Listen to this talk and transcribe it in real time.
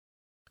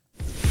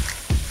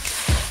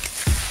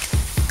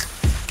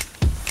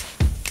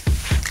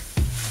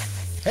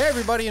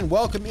everybody, and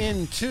welcome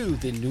into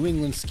the New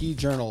England Ski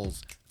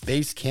Journal's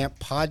Base Camp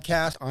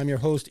Podcast. I'm your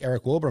host,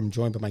 Eric Wilbur. I'm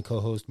joined by my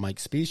co-host, Mike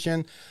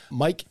Specian.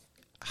 Mike,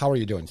 how are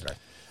you doing today?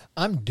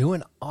 I'm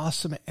doing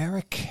awesome,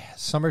 Eric.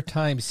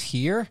 Summertime's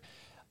here.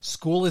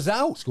 School is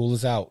out. School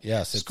is out,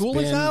 yes. School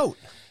is out.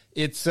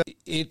 It's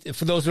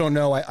for those who don't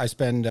know, I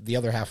spend the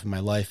other half of my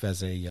life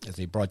as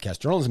a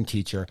broadcast journalism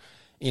teacher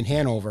in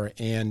Hanover,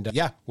 and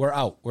we're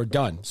out. We're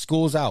done.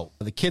 School's out.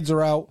 The kids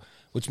are out,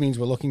 which means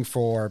we're looking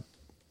for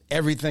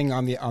everything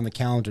on the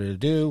calendar to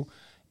do,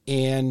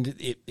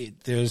 and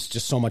there's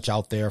just so much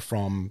out there,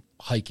 from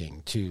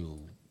hiking to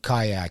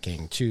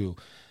kayaking to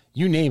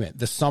you name it.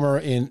 The summer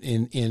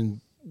in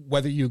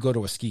whether you go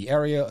to a ski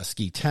area, a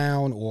ski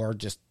town, or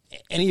just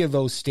any of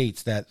those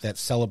states that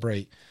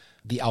celebrate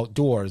the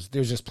outdoors,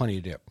 there's just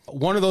plenty to do.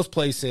 One of those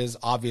places,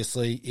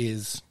 obviously,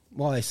 is,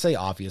 well, I say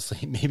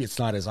obviously, maybe it's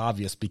not as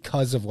obvious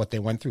because of what they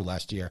went through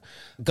last year.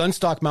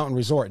 Gunstock Mountain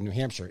Resort in New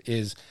Hampshire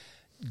is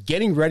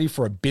getting ready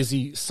for a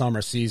busy summer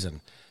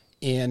season.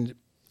 And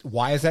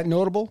why is that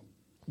notable?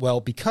 Well,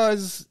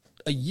 because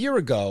a year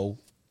ago,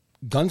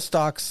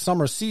 Gunstock's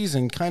summer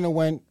season kind of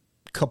went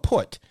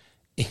kaput,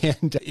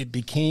 and it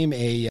became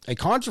a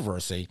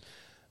controversy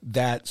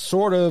that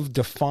sort of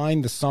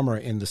defined the summer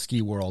in the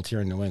ski world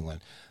here in New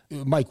England.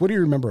 Mike, what do you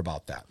remember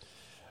about that?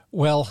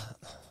 Well,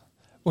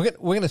 we're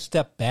going to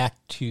step back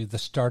to the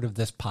start of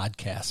this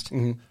podcast.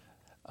 Mm-hmm.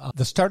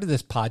 The start of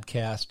this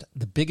podcast,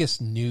 the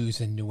biggest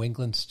news in New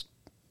England's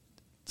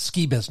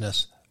ski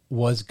business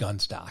was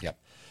Gunstock. Yep.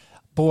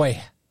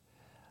 Boy,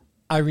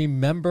 I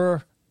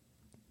remember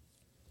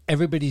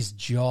everybody's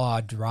jaw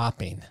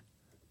dropping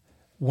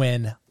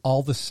when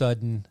all of a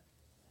sudden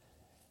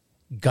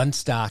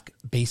Gunstock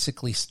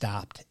basically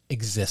stopped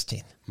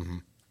existing. Mm-hmm.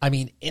 I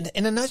mean,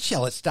 in a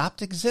nutshell, it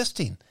stopped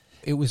existing.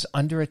 It was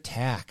under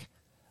attack.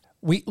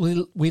 We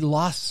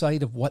lost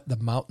sight of what the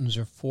mountains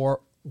are for,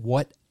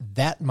 what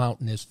that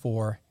mountain is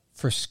for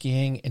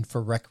skiing and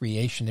for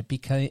recreation. It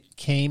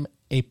became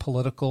a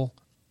political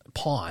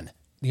pawn.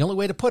 The only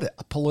way to put it,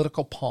 a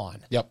political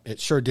pawn. Yep, it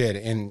sure did.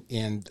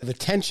 And the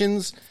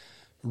tensions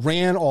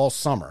ran all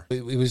summer.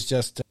 It was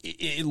just,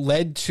 it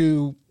led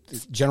to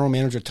General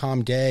Manager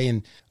Tom Day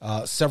and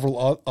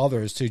several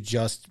others to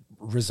just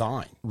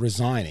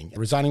resigning.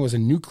 Resigning was a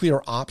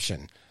nuclear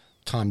option,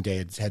 Tom Day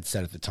had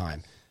said at the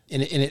time.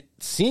 And it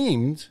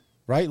seemed,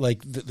 right,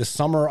 like the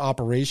summer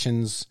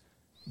operations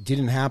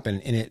didn't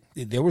happen, and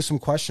there was some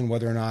question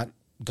whether or not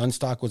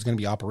Gunstock was going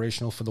to be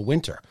operational for the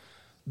winter.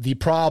 The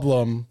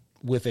problem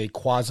with a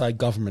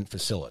quasi-government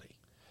facility.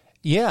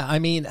 Yeah, I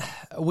mean,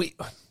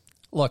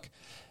 look,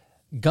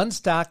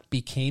 Gunstock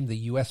became the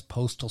U.S.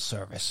 Postal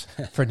Service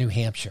for New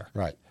Hampshire.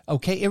 Right.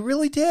 Okay, it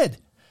really did.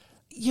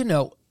 You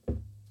know,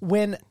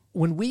 when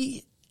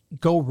we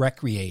go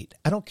recreate,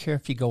 I don't care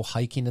if you go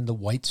hiking in the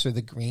Whites or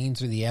the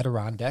Greens or the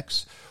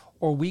Adirondacks,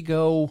 or we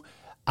go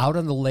out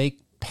on the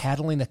lake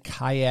paddling a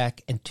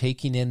kayak and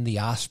taking in the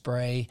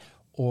Osprey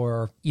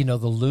or, the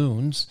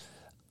loons,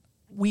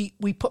 we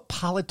put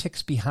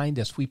politics behind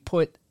us. We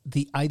put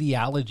the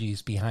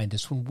ideologies behind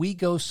us. When we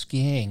go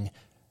skiing,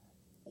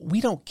 we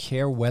don't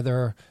care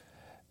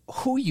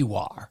who you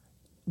are.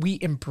 We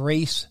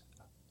embrace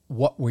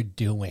what we're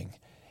doing.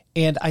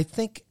 And I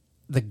think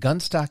the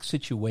Gunstock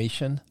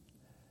situation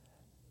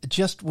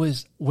just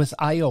was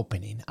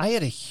eye-opening. I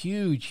had a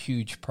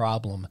huge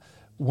problem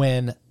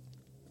when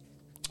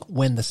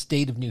the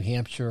state of New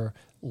Hampshire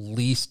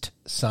leased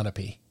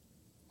Sunapee.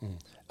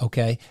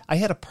 Okay? I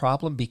had a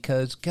problem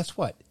because, guess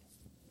what?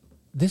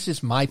 This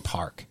is my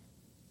park.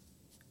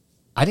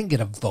 I didn't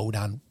get a vote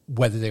on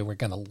whether they were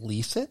going to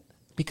lease it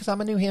because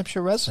I'm a New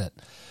Hampshire resident.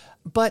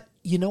 But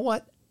you know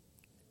what?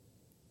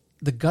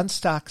 The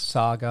Gunstock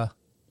saga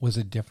was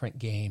a different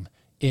game.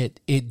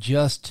 It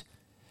just,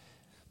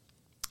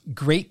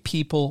 great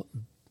people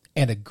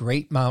and a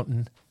great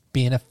mountain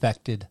being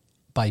affected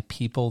by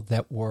people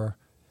that were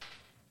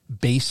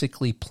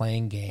basically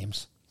playing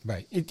games.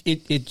 Right.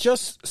 It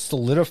just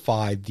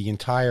solidified the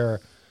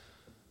entire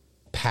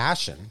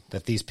passion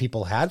that these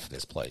people had for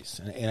this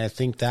place. And I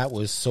think that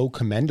was so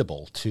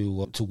commendable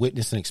to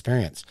witness and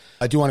experience.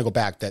 I do want to go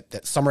back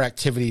that summer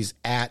activities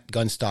at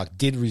Gunstock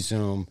did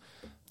resume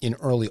in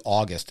early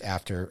August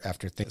after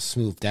things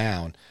smoothed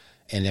down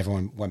and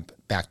everyone went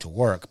back to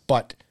work.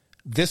 But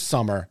this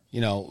summer,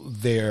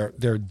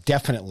 they're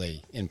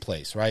definitely in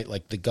place, right?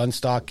 Like the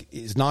Gunstock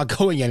is not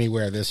going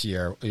anywhere this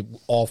year,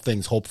 all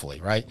things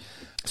hopefully, right?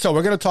 So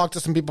we're going to talk to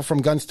some people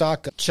from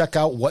Gunstock, check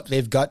out what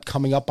they've got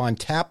coming up on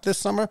tap this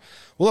summer.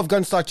 We'll have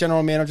Gunstock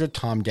General Manager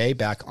Tom Day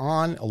back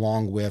on,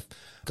 along with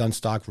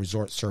Gunstock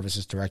Resort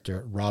Services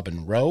Director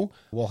Robin Rowe.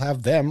 We'll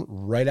have them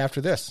right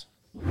after this.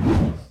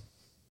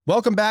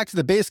 Welcome back to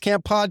the Base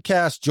Camp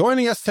Podcast.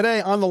 Joining us today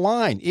on the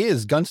line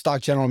is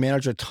Gunstock General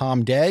Manager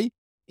Tom Day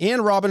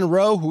and Robin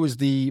Rowe, who is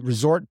the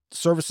Resort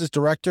Services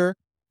Director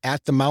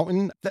at the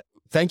Mountain.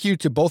 Thank you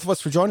to both of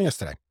us for joining us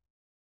today.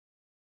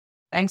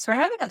 Thanks for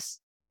having us.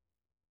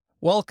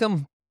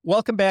 Welcome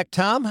back,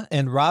 Tom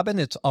and Robin.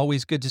 It's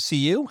always good to see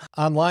you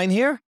online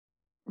here.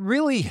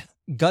 Really,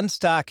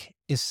 Gunstock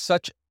is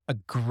such a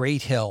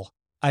great hill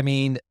I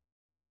mean,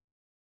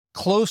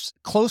 close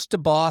to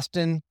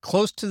Boston,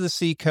 close to the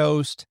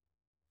seacoast.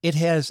 It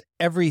has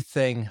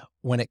everything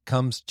when it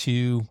comes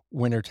to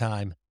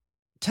wintertime.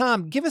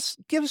 Tom, give us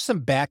some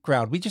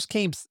background. We just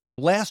came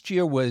last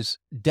year was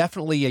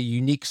definitely a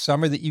unique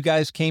summer that you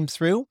guys came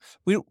through.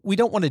 We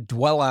don't want to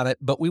dwell on it,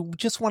 but we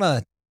just want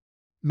to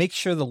make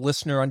sure the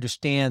listener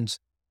understands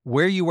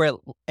where you were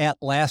at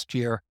last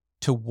year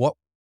to what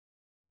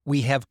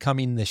we have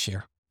coming this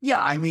year.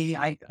 Yeah, I mean,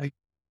 I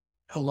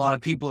a lot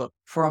of people are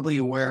probably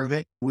aware of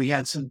it. We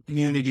had some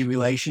community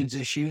relations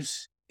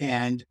issues,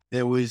 and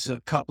there was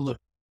a couple of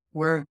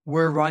we're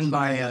run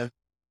by a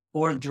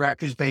board of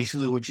directors,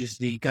 basically, which is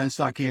the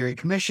Gunstock Area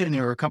Commission.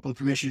 There were a couple of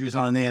commissioners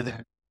on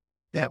there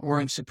that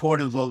weren't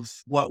supportive of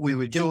what we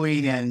were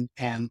doing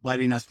and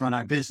letting us run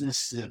our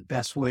business the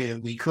best way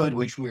that we could,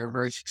 which we were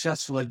very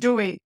successful at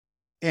doing.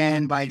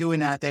 And by doing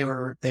that, they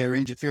were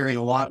interfering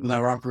a lot with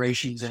our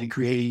operations and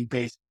creating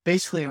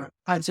basically,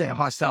 I'd say, a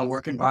hostile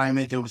work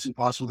environment. It was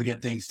impossible to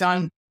get things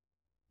done.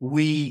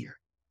 We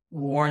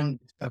warned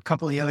a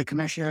couple of the other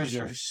commissioners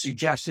or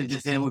suggested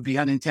that there would be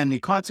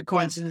unintended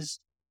consequences.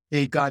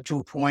 It got to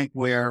a point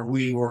where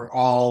we were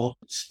all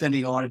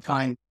spending a lot of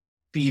time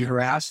being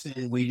harassed,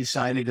 and we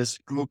decided as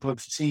a group of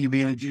senior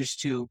managers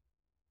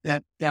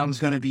that was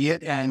going to be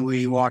it. And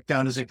we walked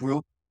out as a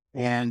group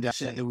and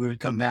said that we would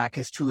come back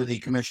as two of the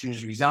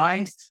commissioners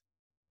resigned.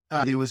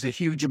 There was a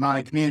huge amount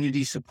of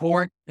community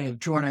support. There were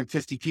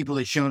 250 people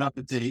that showed up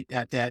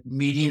at that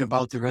meeting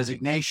about the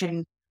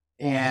resignation.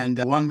 And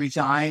one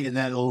resigned, and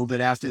then a little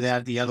bit after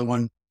that, the other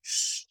one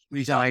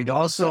resigned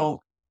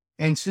also.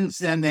 And since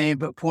then,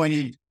 they've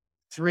appointed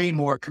 3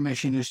 more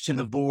commissioners to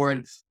the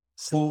board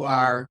who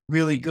are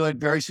really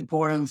good, very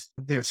supportive.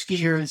 They're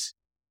skiers,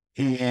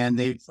 and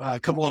a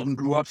couple of them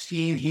grew up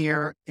skiing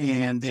here,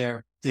 and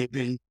they've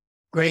been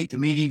great. The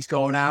meetings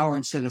go an hour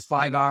instead of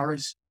 5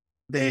 hours.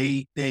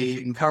 They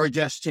encourage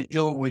us to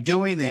do what we're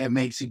doing. They have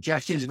made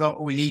suggestions about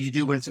what we need to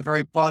do, but it's a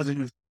very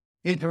positive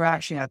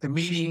interaction at the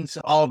meetings.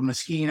 All of them are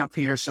skiing up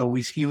here, so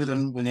we ski with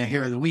them when they're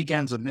here on the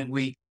weekends or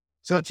midweek.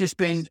 So it's just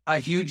been a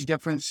huge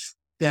difference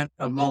that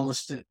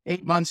almost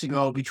 8 months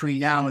ago between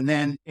now and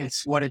then.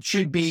 It's what it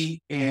should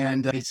be,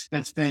 and it's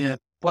been a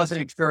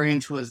pleasant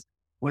experience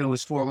when it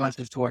was 4 months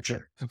of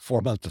torture.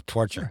 4 months of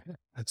torture.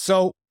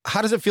 So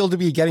how does it feel to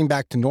be getting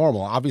back to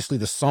normal? Obviously,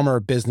 the summer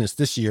business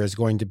this year is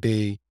going to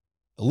be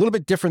a little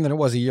bit different than it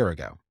was a year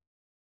ago.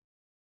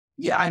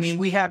 Yeah, I mean,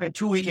 we have a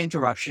 2-week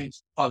interruption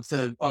of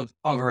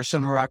our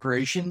summer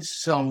operations,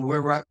 so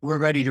we're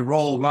ready to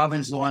roll.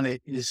 Robin's the one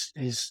that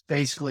is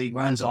basically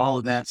runs all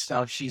of that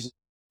stuff. She's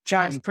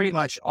charging pretty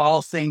much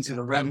all things that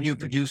are revenue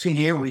producing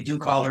here. We do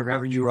call her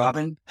Revenue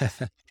Robin,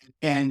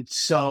 and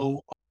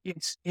so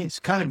it's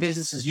kind of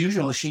business as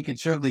usual. She can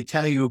certainly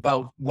tell you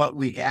about what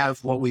we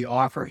have, what we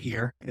offer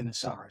here in the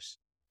summers.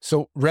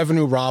 So,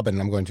 Revenue Robin,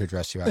 I'm going to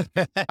address you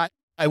at.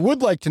 I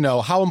would like to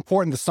know how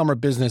important the summer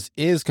business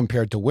is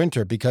compared to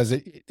winter, because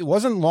it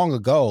wasn't long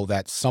ago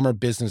that summer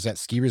business at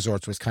ski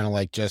resorts was kind of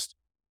like just,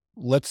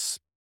 let's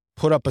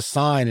put up a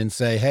sign and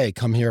say, hey,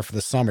 come here for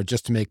the summer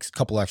just to make a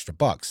couple extra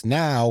bucks.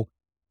 Now,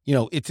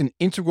 it's an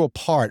integral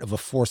part of a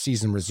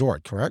 4-season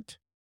resort, correct?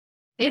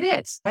 It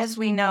is. As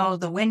we know,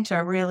 the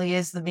winter really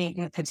is the meat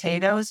and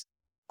potatoes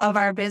of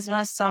our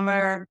business.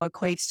 Summer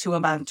equates to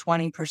about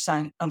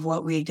 20% of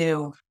what we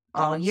do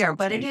all year.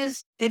 But it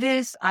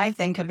is, I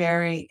think, a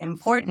very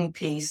important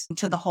piece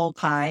to the whole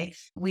pie.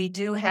 We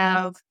do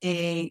have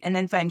an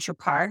adventure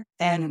park,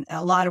 and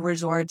a lot of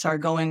resorts are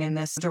going in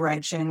this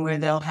direction where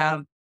they'll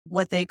have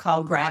what they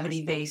call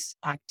gravity-based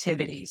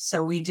activities.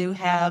 So we do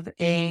have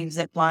a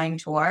zip line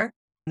tour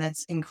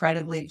that's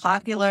incredibly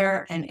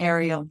popular, an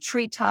aerial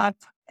treetop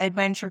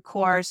adventure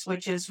course,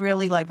 which is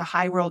really like a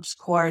high ropes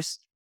course,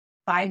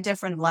 5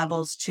 different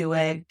levels to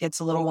it. Gets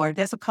a little more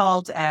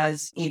difficult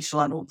as each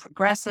level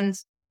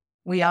progresses.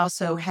 We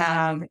also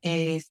have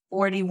a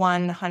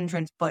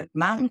 4,100-foot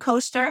mountain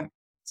coaster.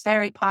 It's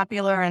very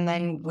popular. And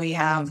then we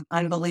have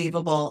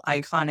unbelievable,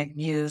 iconic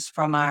views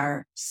from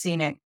our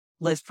scenic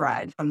lift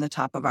ride from the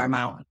top of our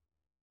mountain.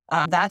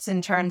 That's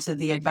in terms of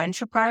the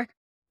adventure park.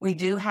 We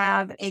do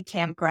have a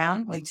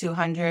campground with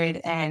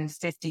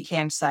 250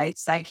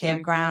 campsites. That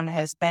campground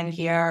has been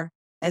here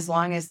as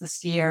long as the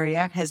ski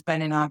area has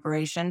been in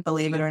operation,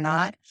 believe it or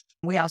not.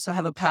 We also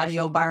have a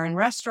patio bar and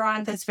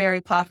restaurant that's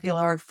very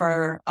popular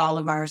for all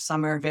of our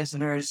summer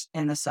visitors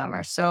in the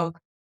summer. So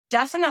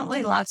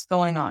definitely lots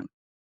going on.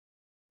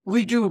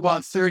 We do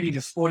about 30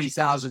 to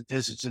 40,000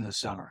 visits in the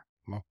summer.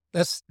 Well,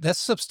 that's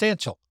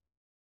substantial.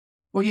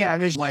 Well, yeah,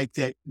 there's like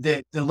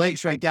the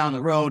lake's right down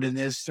the road, and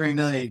there's 3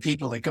 million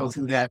people that go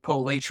through that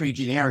whole Lakes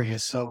region area.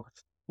 So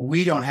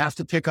we don't have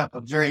to pick up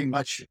a very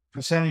much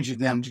percentage of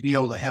them to be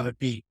able to have it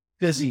be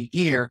busy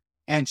here.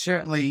 And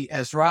certainly,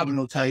 as Robin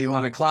will tell you,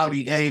 on a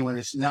cloudy day when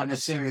it's not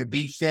necessarily a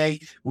beach day,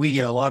 we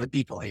get a lot of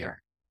people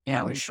here.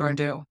 Yeah, we sure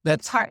do.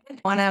 That's hard.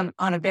 On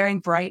a very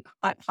bright,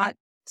 hot,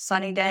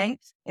 sunny day,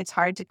 it's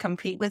hard to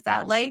compete with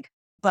that lake.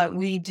 But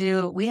we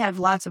have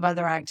lots of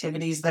other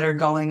activities that are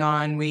going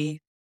on. We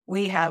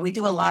We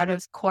do a lot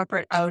of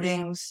corporate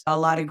outings, a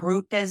lot of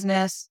group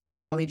business.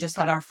 We just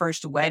had our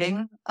first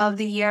wedding of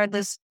the year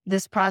this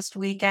past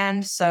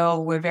weekend.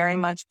 So we're very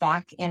much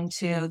back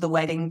into the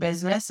wedding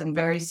business and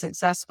very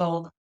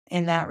successful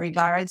in that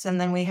regards.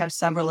 And then we have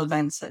several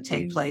events that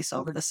take place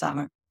over the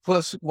summer.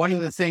 Plus, one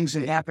of the things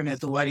that happened at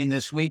the wedding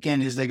this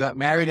weekend is they got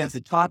married at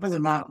the top of the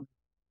mountain.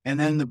 And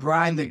then the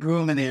bride, the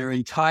groom, and their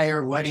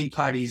entire wedding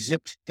party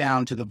zipped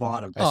down to the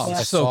bottom. Oh, I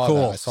that's saw so that.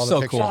 cool. I saw the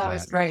So picture cool. of That that.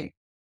 was great.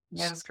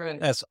 Yeah, it's great.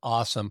 That's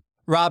awesome.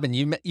 Robin,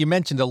 you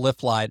mentioned a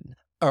lift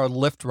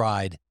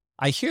ride.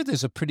 I hear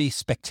there's a pretty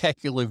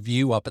spectacular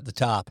view up at the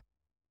top.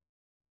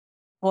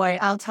 Boy,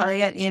 I'll tell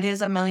you, it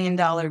is $1 million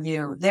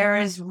view. There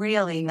is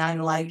really none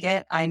like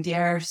it. I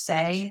dare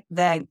say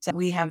that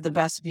we have the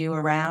best view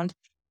around.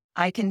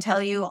 I can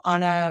tell you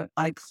on a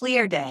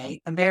clear day,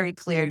 a very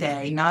clear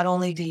day, not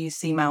only do you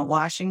see Mount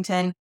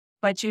Washington,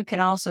 but you can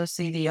also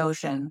see the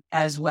ocean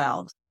as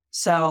well.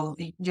 So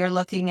you're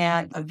looking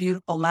at a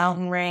beautiful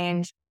mountain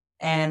range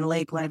and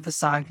Lake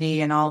Winnipesaukee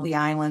and all the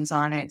islands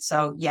on it.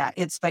 So yeah,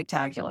 it's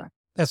spectacular.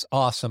 That's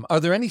awesome. Are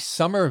there any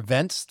summer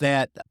events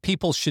that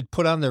people should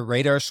put on their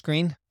radar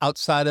screen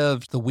outside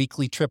of the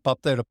weekly trip up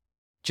there to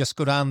just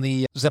go down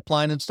the zip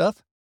line and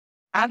stuff?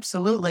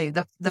 Absolutely.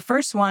 The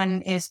first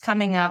one is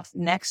coming up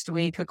next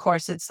week. Of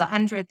course, it's the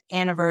 100th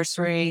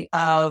anniversary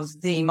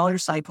of the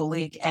Motorcycle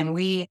League, and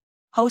we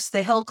host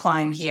the hill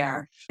climb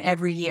here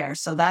every year.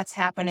 So that's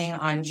happening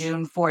on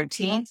June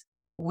 14th.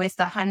 With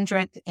the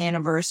 100th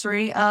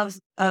anniversary of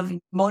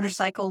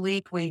Motorcycle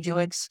League, we do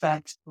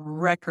expect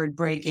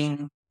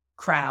record-breaking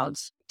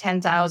crowds.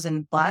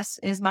 10,000 plus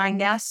is my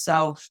guess.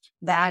 So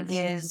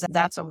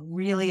that's a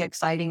really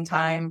exciting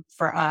time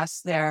for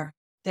us. They're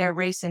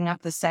racing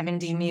up the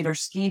 70-meter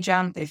ski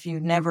jump. If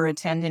you've never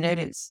attended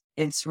it,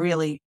 it's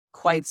really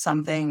quite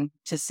something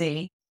to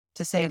see,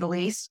 to say the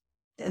least.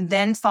 And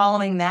then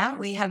following that,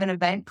 we have an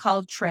event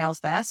called Trail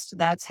Fest.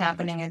 That's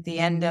happening at the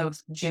end of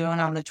June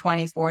on the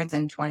 24th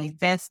and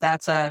 25th.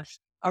 That's a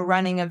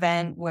running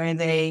event where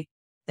they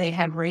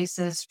have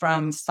races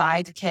from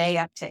 5K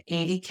up to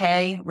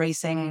 80K,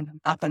 racing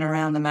up and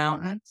around the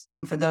mountains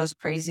for those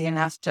crazy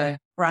enough to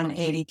run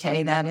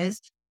 80K, that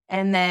is.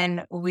 And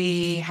then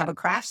we have a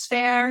crafts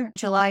fair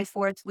July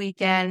 4th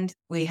weekend.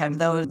 We have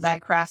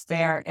that craft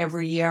fair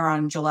every year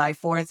on July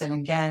 4th and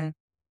again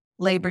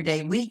Labor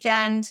Day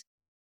weekend.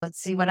 Let's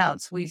see what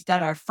else. We've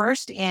done our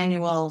first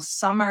annual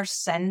summer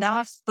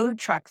send-off food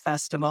truck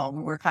festival.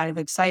 We're kind of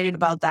excited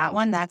about that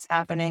one. That's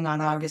happening on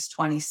August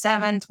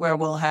 27th, where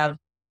we'll have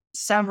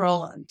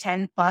several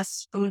 10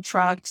 plus food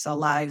trucks, a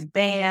live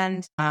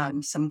band,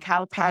 some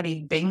cow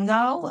patty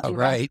bingo. All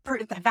right.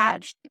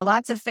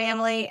 Lots of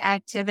family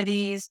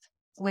activities.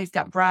 We've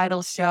got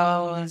bridal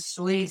shows.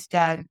 We've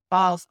got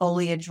fall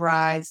foliage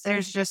rides.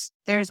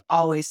 There's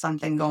always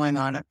something going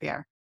on up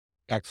here.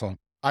 Excellent.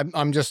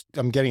 I'm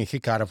getting a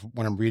kick out of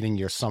when I'm reading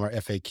your summer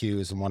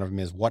FAQs, and one of them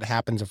is, what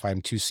happens if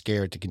I'm too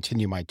scared to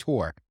continue my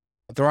tour?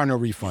 There are no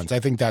refunds. I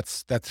think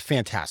that's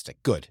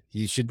fantastic. Good.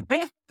 You shouldn't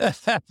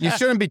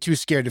be too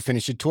scared to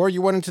finish your tour.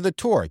 You went into the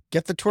tour.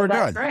 Get the tour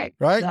done. Right.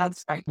 Right?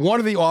 That's right. One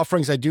of the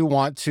offerings I do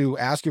want to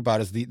ask you about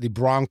is the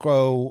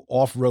Bronco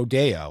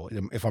Off-Rodeo,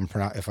 if I'm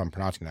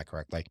pronouncing that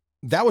correctly.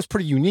 That was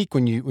pretty unique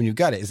when you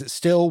got it. Is it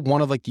still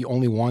one of like the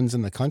only ones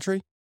in the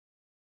country?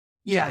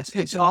 Yeah,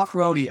 it's off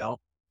rodeo,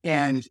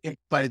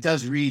 but it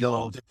does read a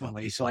little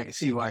differently, so I can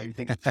see why you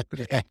think it's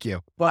Thank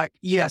you. But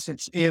yes,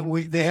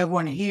 they have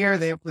one here.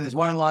 There's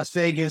one in Las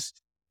Vegas.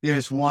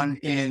 There's one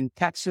in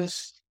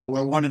Texas.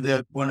 We're one of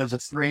the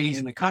 3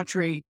 in the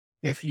country.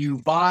 If you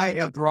buy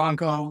a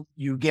Bronco,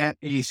 you get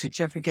a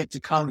certificate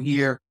to come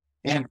here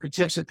and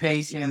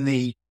participate in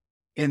the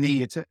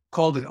it's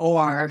called an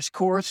ORS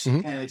course,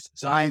 and it's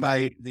designed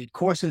by the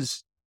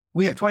courses.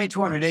 We have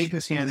 2,200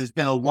 acres here. There's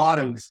been a lot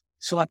of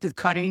selective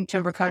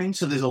timber cutting.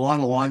 So there's a lot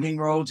of winding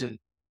roads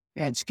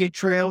and skid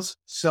trails.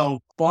 So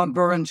Bob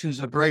Burns, who's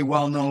a very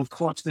well-known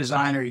course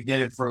designer, he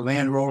did it for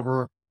Land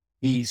Rover.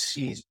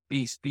 He's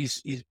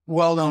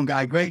well-known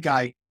guy, great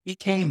guy. He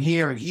came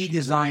here and he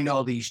designed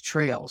all these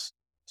trails.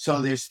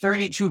 So there's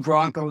 32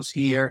 Broncos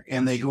here,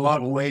 and they go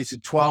out a ways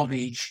of 12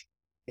 each.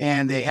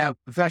 And they have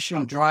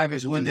professional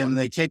drivers with them.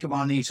 They take them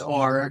on these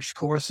ORX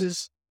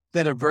courses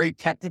that are very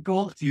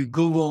technical. If you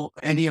Google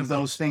any of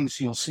those things,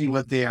 you'll see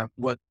what they're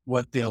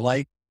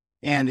like.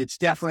 And it's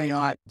definitely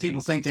not,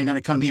 people think they're going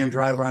to come here and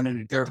drive around in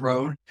a dirt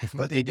road,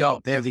 but they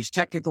don't. They have these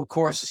technical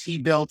courses he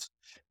built.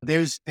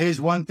 There's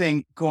one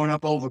thing going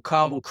up over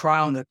Cobble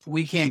Crown that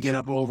we can't get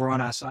up over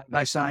on our side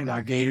by side,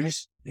 our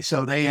gators.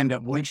 So they end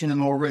up winching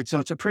them over it. So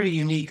it's a pretty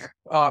unique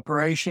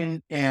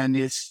operation. And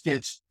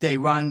they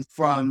run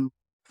from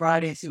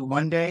Friday through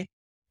Monday,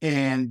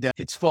 and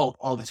it's full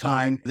all the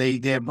time. They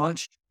have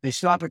lunch. They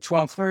stop at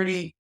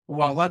 12:30,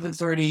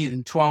 11:30,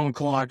 and 12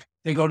 o'clock.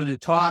 They go to the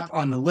top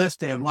on the list.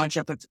 They have lunch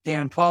up at the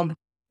damn pub,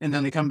 and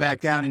then they come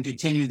back down and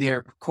continue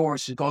their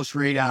course. It goes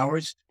for 8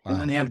 hours. Wow.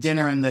 And then they have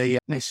dinner in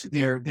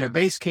their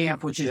base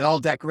camp, which is all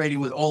decorated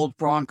with old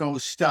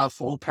Broncos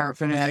stuff, old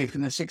paraphernalia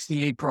from the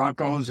 68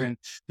 Broncos and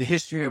the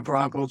history of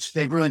Broncos.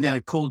 They've really done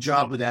a cool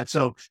job with that.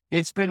 So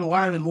it's been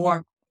one of the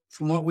more,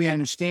 from what we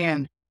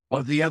understand,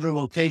 of the other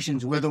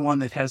locations, we're the one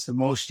that has the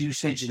most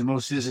usage and the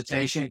most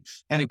visitation.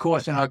 And of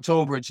course, in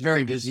October, it's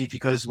very busy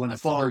because when the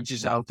foliage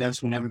is out,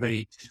 that's when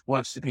everybody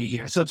wants to be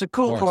here. So it's a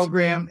cool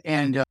program,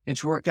 and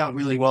it's worked out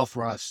really well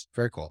for us.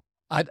 Very cool.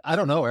 I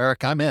don't know,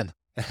 Eric. I'm in.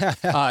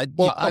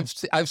 Well,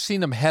 I've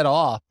seen them head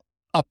off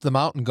up the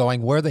mountain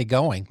going, where are they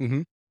going?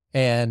 Mm-hmm.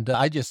 And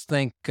I just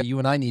think you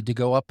and I need to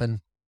go up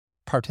and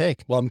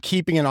partake. Well, I'm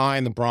keeping an eye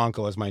on the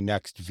Bronco as my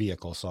next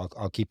vehicle, so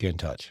I'll keep you in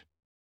touch.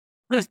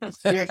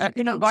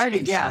 Invite a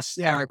guest,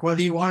 Eric,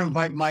 whether you want to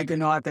invite Mike or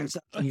not.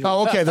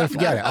 Oh, okay, then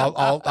forget it.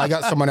 I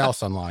got someone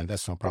else online.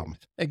 That's no problem.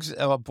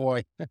 Oh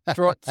boy,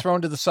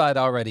 thrown to the side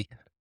already.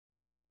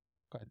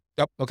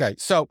 Yep. Okay.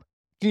 So,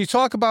 can you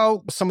talk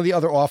about some of the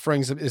other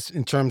offerings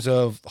in terms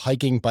of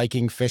hiking,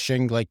 biking,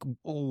 fishing? Like,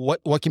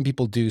 what can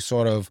people do,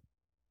 sort of,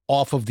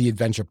 off of the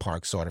adventure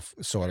park, sort of,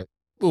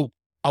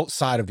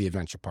 outside of the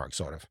adventure park,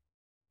 sort of?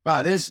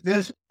 Wow,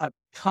 there's a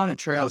ton of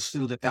trails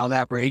through the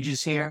Aldap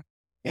Ranges here.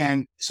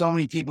 And so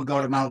many people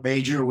go to Mount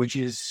Major, which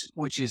is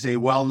a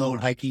well-known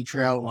hiking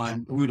trail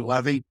on Route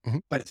 11,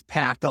 but it's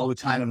packed all the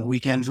time on the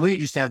weekends. We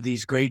just have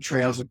these great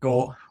trails that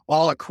go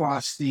all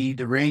across the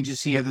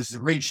ranges here. There's the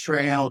Ridge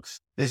Trail,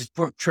 there's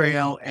Brook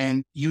Trail,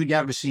 and you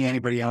never see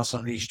anybody else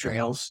on these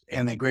trails.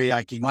 And they're great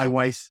hiking. My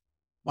wife's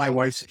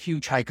a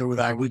huge hiker with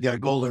her. We've got a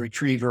golden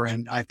retriever,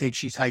 and I think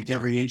she's hiked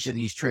every inch of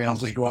these trails.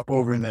 They go up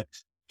over in the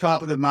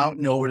top of the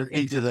mountain over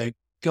into the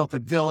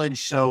Guilford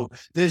Village. So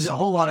there's a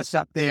whole lot of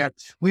stuff there.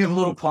 We have a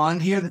little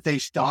pond here that they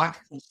stock.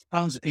 There's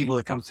tons of people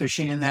that come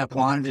fishing in that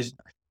pond to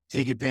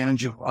take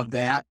advantage of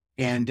that.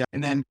 And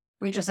then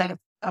we just had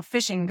a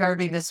fishing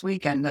derby this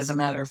weekend, as a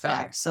matter of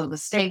fact. So the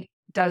state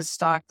does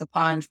stock the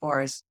pond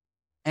for us,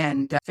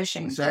 and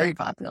fishing is very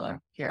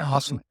popular here.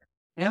 Awesome.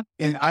 Yeah.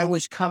 And I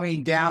was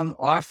coming down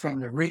off from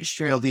the Ridge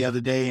Trail the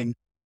other day and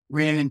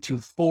ran into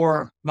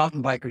 4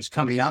 mountain bikers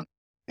coming up.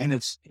 And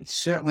it's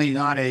certainly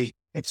not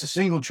it's a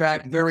single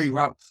track, very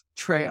rough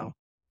trail.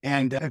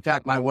 And in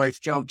fact, my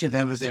wife joked to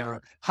them as they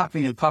were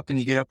hopping and puffing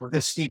to get up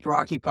this steep,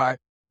 rocky part.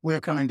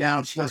 We're coming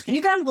down. She goes, "Can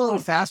you go a little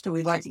faster?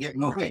 We'd like to get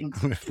moving."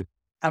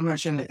 I'm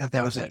not sure if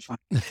that was that fun.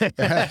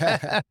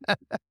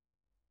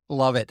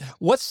 Love it.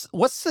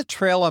 What's the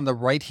trail on the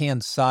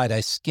right-hand side?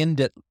 I skinned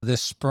it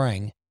this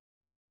spring.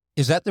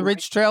 Is that the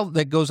Ridge Trail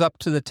that goes up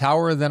to the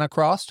tower and then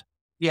across?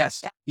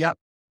 Yes. Yep.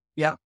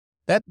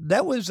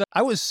 That was,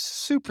 I was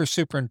super,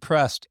 super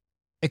impressed,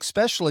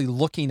 especially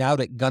looking out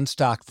at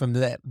Gunstock from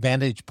that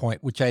vantage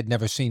point, which I had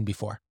never seen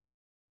before.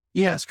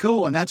 Yeah, it's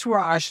cool. And that's where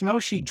our snow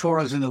sheet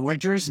tours in the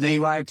winters. They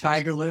ride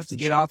Tiger Lift to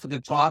get off at the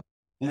top,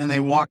 and then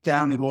they walk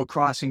down and go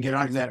across and get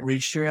onto that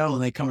Ridge Trail,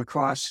 and they come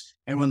across.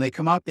 And when they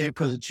come out there,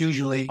 because it's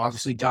usually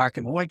obviously dark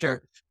in the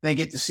winter, they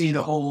get to see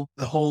the whole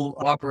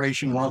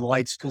operation, all the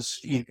lights, because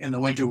in the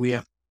winter we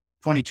have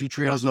 22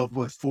 trails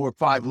with 4 or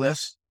 5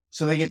 lifts.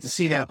 So they get to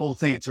see that whole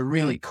thing. It's a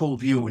really cool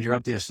view when you're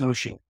up there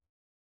snowshoeing.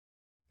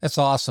 That's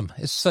awesome.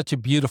 It's such a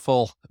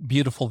beautiful,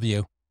 beautiful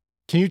view.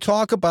 Can you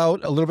talk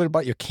about a little bit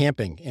about your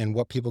camping and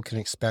what people can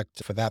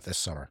expect for that this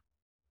summer?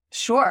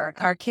 Sure.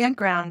 Our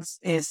campgrounds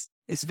is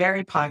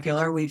very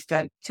popular. We've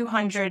got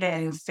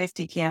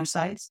 250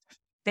 campsites.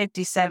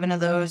 57 of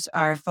those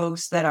are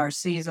folks that are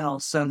seasonal,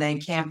 so they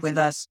camp with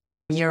us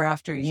year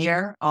after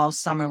year, all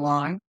summer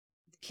long.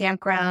 The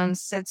campground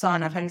sits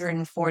on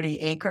 140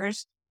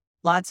 acres.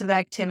 Lots of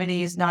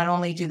activities. Not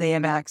only do they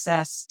have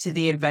access to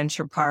the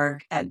adventure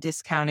park at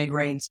discounted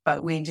rates,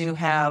 but we do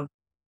have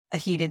a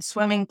heated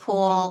swimming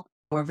pool.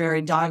 We're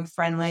very dog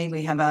friendly.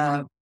 We have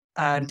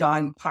a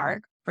dog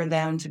park for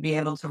them to be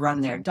able to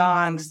run their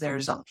dogs.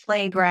 There's a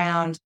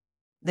playground.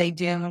 They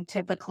do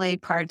typically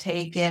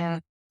partake in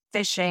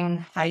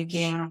fishing,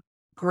 hiking.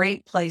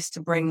 Great place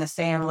to bring the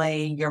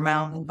family, your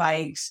mountain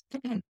bikes.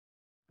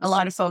 A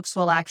lot of folks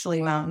will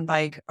actually mountain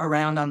bike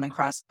around on the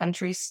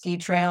cross-country ski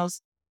trails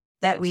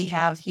that we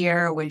have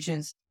here, which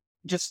is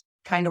just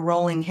kind of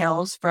rolling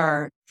hills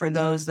for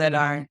those that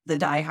are the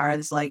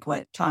diehards, like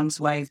what Tom's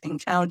wife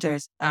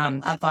encounters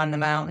up on the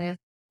mountain.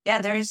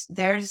 Yeah,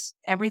 there's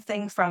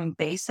everything from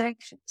basic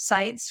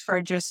sites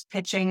for just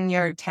pitching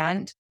your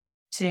tent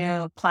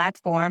to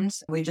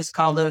platforms. We just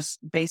call those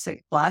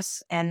basic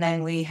plus. And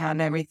then we have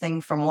everything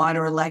from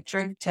water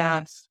electric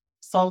to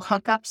full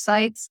hookup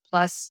sites,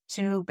 plus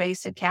 2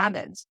 basic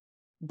cabins.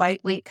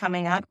 Bike week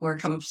coming up, we're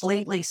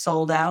completely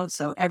sold out.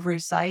 So every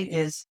site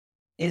is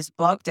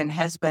booked and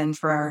has been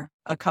for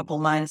a couple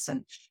months.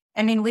 And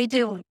I mean, we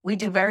do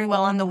very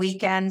well on the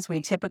weekends.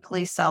 We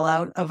typically sell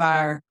out of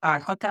our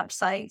hookup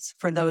sites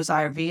for those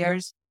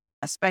RVers,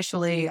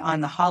 especially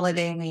on the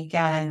holiday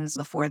weekends,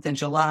 the 4th of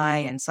July,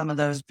 and some of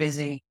those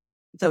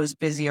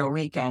busier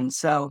weekends.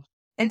 So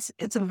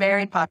it's a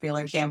very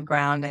popular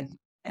campground,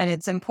 and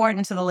it's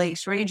important to the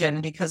Lakes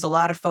region because a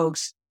lot of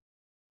folks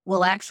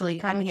will actually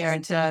come here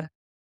to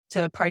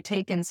to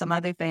partake in some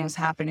other things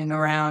happening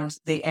around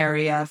the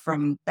area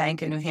from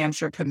Bank of New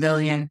Hampshire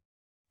Pavilion.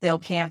 They'll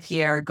camp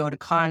here, go to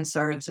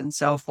concerts and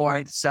so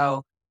forth.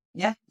 So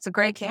yeah, it's a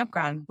great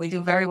campground. We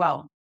do very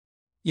well.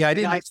 Yeah,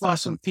 I saw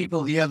some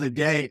people the other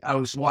day. I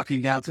was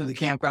walking down through the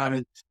campground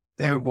and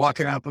they were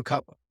walking up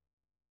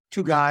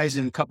two guys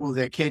and a couple of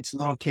their kids,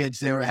 little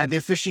kids. Had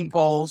their fishing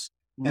poles.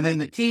 And then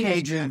the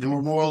teenagers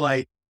were more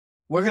like,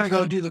 we're going to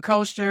go do the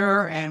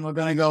coaster and we're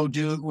going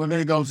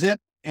to go zip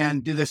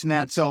and do this and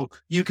that. So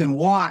you can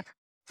walk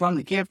from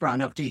the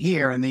campground up to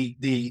here. And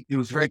it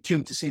was very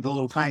cute to see the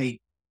little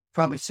tiny,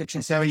 probably 6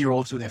 and 7 year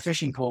olds with their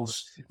fishing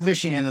poles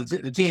fishing. And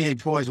the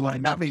teenage boys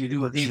wanted nothing to do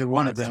with either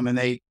one of them. And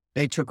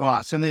they took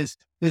off. So there's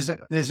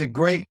a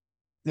great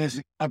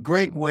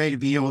way to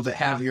be able to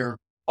have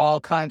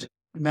all kinds of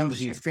members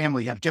of your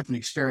family have different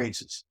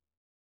experiences.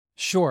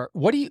 Sure.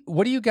 What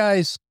do you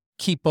guys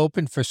keep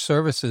open for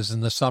services in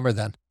the summer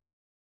then?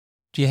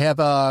 Do you have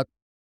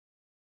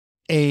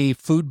a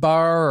food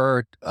bar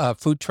or a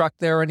food truck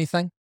there or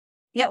anything?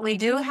 Yeah, we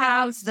do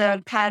have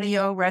the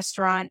patio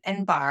restaurant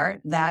and bar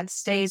that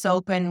stays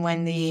open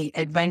when the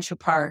adventure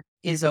park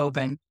is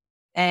open.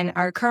 And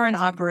our current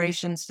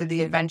operations for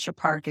the adventure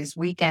park is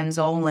weekends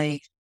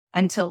only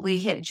until we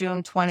hit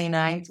June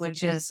 29th,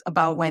 which is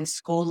about when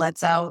school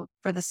lets out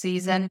for the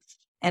season.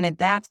 And at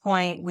that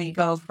point, we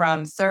go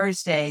from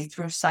Thursday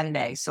through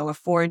Sunday, so a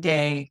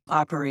 4-day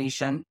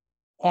operation.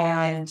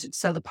 And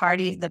so the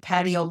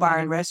patio bar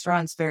and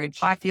restaurant's very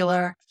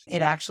popular.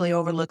 It actually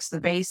overlooks the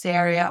base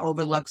area,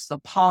 overlooks the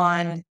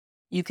pond.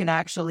 You can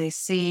actually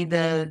see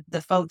the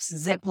folks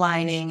zip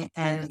lining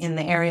and in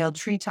the aerial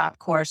treetop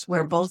course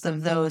where both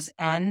of those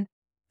end.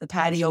 The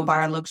patio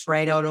bar looks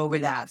right out over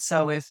that.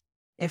 So if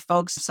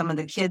some of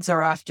the kids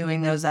are off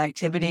doing those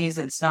activities,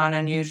 it's not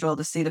unusual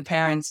to see the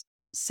parents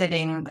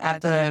sitting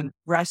at the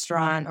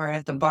restaurant or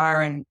at the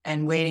bar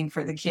and waiting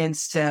for the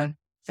kids to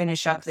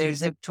finish up their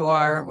zip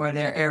tour or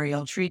their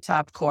aerial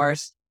treetop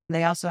course.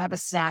 They also have a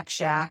snack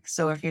shack.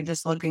 So if you're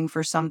just looking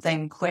for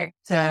something quick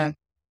to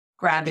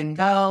grab and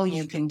go,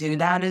 you can do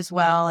that as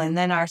well. And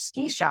then our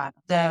ski shop,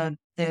 the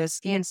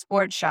ski and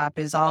sports shop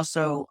is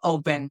also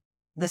open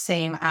the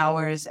same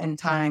hours and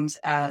times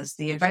as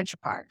the adventure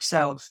park.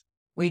 So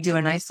we do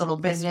a nice little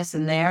business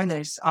in there.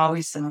 There's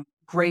always some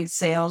great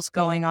sales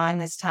going on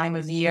this time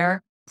of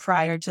year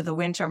prior to the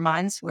winter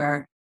months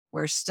where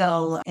we're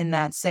still in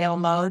that sale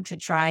mode to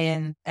try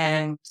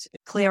and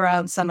clear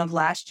out some of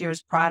last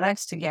year's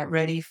products to get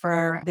ready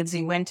for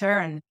busy winter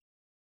and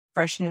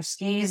fresh new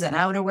skis and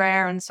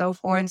outerwear and so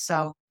forth.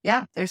 So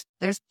yeah, there's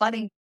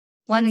plenty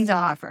to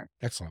offer.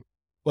 Excellent.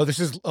 Well, this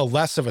is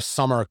less of a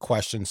summer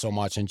question so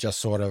much and just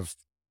sort of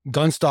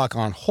Gunstock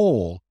on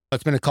whole.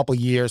 It's been a couple of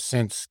years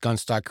since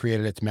Gunstock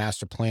created its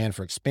master plan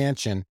for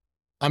expansion.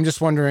 I'm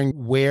just wondering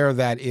where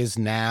that is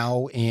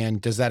now,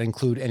 and does that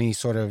include any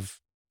sort of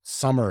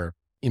summer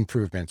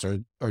improvements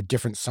or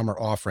different summer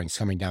offerings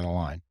coming down the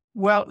line?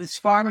 Well, as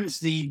far as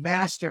the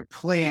master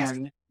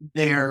plan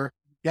there,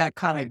 that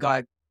kind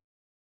of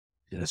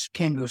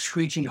came to a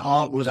screeching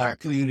halt with our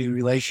community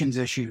relations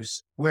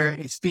issues, where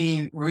it's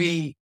being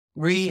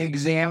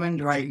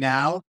re-examined right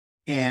now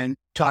and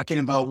talking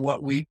about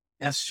what we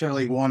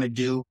necessarily want to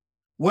do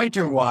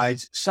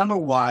winter-wise,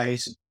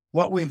 summer-wise.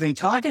 What we've been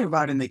talking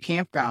about in the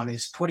campground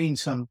is putting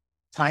some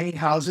tiny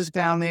houses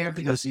down there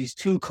because these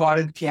 2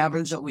 cottage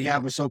cabins that we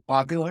have are so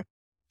popular.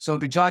 So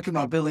we've been talking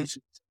about building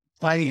some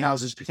tiny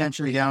houses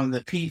potentially down in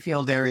the pea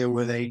field area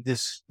where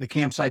the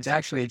campsite's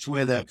actually, it's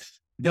where the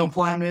Bill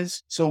Plan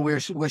is. So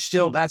we're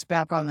still, that's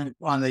back on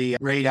the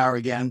radar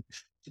again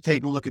to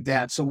take a look at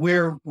that. So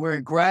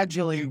we're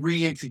gradually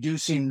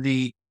reintroducing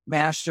the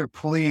master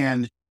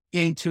plan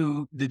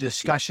into the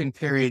discussion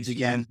periods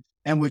again.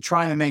 And we're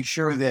trying to make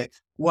sure that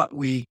what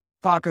we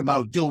talk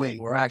about doing,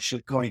 we're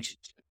actually going to do.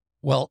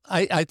 Well,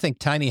 I think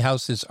tiny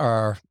houses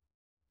are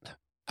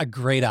a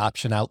great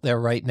option out there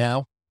right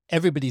now.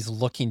 Everybody's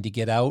looking to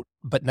get out,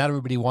 but not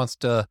everybody wants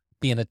to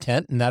be in a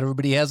tent and not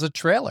everybody has a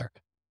trailer.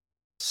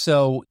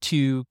 So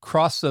to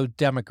cross those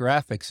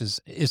demographics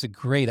is a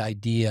great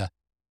idea.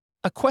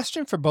 A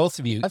question for both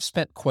of you. I've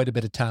spent quite a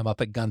bit of time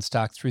up at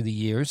Gunstock through the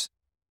years.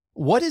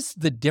 What is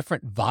the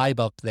different vibe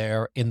up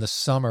there in the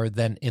summer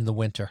than in the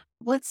winter?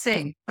 Let's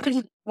see.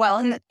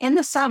 Well, in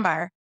the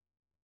summer,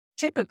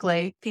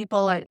 typically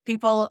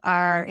people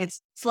are,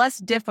 it's less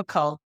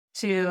difficult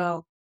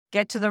to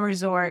get to the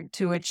resort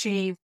to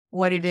achieve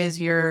what it is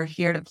you're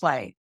here to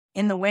play.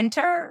 In the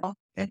winter,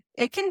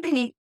 it can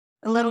be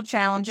a little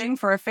challenging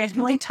for a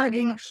family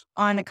tugging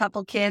on a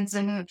couple kids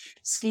and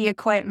ski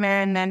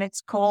equipment, and it's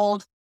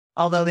cold,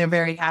 although they're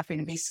very happy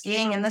to be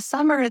skiing. In the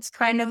summer, it's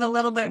kind of a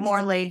little bit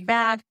more laid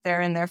back.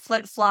 They're in their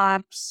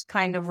flip-flops,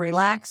 kind of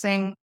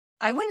relaxing.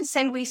 I wouldn't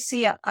say we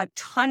see a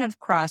ton of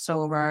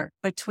crossover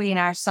between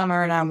our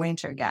summer and our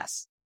winter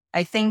guests.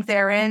 I think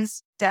there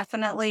is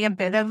definitely a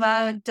bit of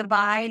a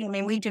divide. I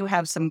mean, we do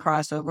have some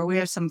crossover. We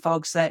have some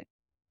folks that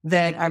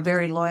are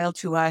very loyal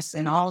to us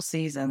in all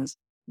seasons.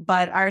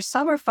 But our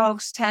summer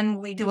folks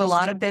we do a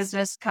lot of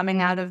business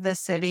coming out of the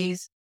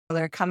cities.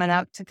 They're coming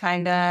up to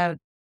kind of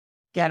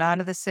get out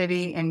of the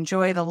city,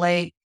 enjoy the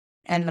lake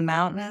and the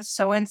mountains.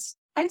 So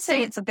I'd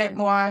say it's a bit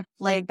more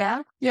laid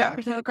back. Yeah.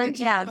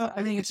 Yeah.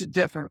 I think it's a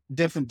different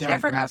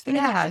demographic.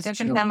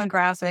 Different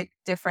demographic,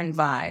 different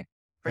vibe,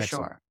 for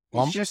sure.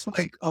 It's just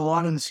like a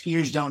lot of the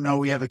skiers don't know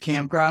we have a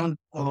campground.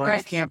 A lot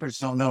of campers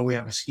don't know we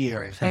have a ski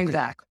area.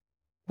 Exactly.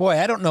 Boy,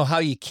 I don't know how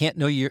you can't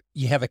know you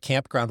have a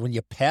campground when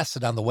you pass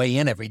it on the way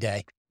in every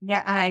day.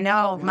 Yeah, I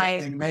know. My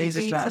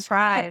amazing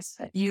surprise.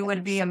 You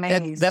would be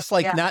amazed. That's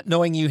like not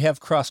knowing you have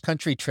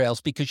cross-country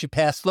trails because you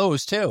pass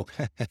those too.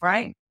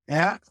 Right.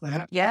 Yeah.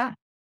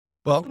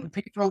 Well,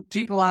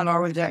 people aren't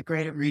always that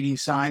great at reading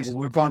signs, and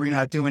we're probably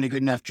not doing a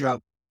good enough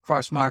job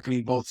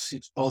cross-marketing both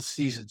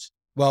seasons.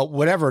 Well,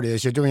 whatever it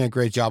is, you're doing a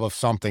great job of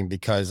something,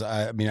 because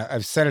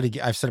I've said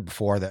it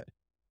before that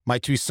my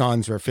two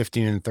sons who are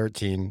 15 and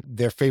 13,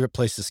 their favorite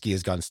place to ski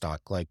is Gunstock,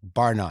 like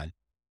bar none.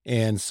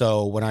 And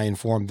so when I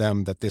informed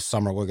them that this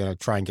summer we're going to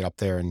try and get up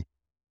there and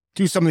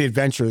do some of the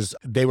adventures,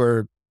 they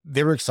were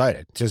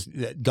excited. Just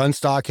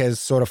Gunstock has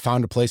sort of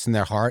found a place in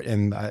their heart,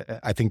 and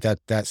I think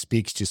that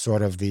speaks to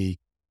sort of the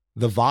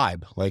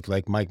vibe,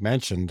 like Mike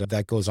mentioned,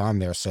 that goes on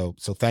there. So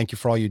thank you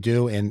for all you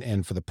do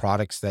and for the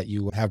products that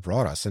you have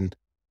brought us, and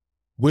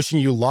wishing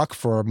you luck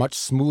for a much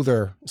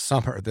smoother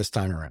summer this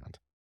time around.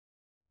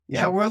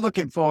 Yeah, we're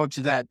looking forward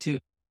to that too.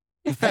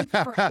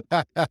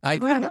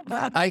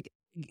 I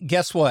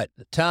guess what,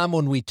 Tom,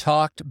 when we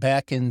talked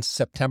back in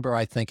September,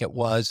 I think it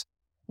was,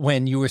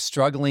 when you were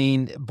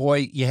struggling,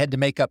 boy, you had to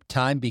make up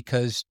time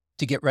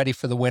to get ready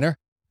for the winter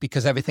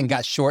because everything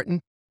got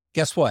shortened.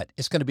 Guess what?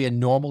 It's going to be a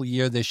normal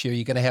year this year.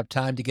 You're going to have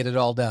time to get it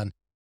all done.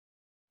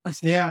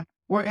 Yeah.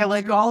 We're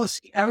like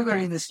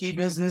everybody in the ski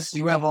business,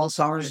 you have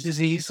Alzheimer's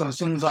disease. So as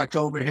soon as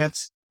October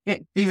hits,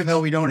 even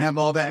though we don't have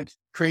all that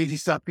crazy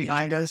stuff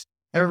behind us,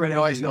 everybody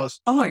always goes,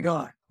 "Oh my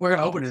God, we're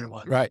going to open it in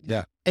one." Right.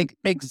 Yeah.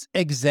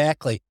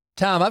 Exactly.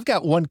 Tom, I've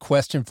got one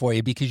question for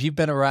you because you've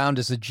been around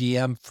as a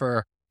GM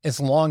for as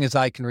long as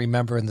I can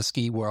remember in the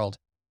ski world.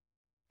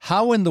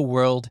 How in the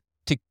world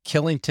did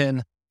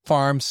Killington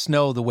farm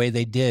snow the way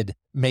they did,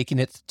 making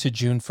it to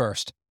June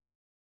 1st?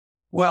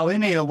 Well, they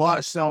made a lot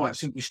of snow at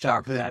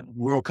Superstar for that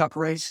World Cup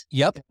race.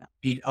 Yep.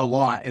 A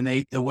lot.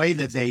 And the way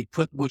that they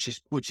put, which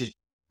is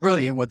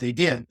brilliant what they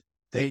did,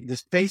 the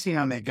spacing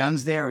on their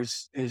guns there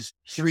is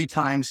 3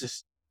 times the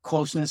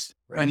closeness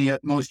for any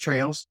of most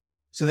trails.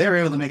 So they were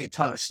able to make a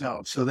ton of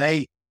snow. So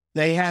they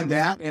had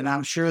that, and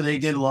I'm sure they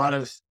did a lot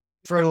of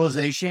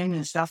fertilization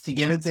and stuff to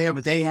get it there,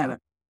 but they had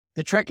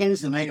the trick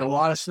is to make a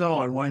lot of snow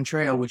on one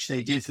trail, which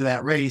they did for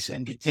that race,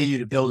 and continue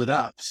to build it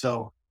up.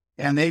 So,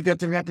 and they've got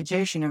the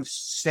reputation of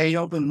staying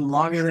open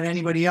longer than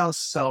anybody else.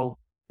 So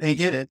they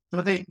did it.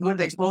 What did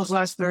they close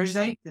last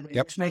Thursday? Did they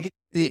just make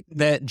it?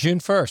 That June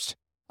 1st.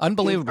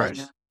 Unbelievable.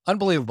 June 1st.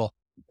 Unbelievable.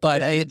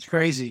 But it's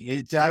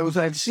crazy.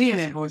 I've seen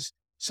it.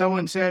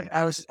 Someone said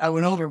I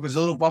went over. It was a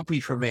little bumpy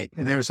for me,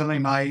 and there was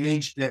something my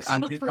age that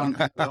on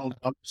little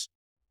bumps.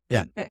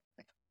 Yeah,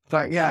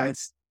 but yeah,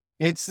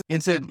 it's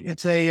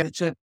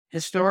a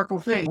historical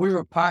thing. We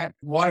were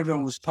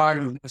Waterville was part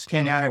of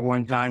Kenny at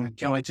one time in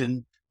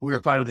Killington. We were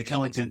part of the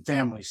Killington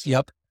families.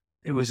 Yep.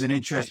 It was an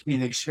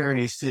interesting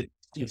experience to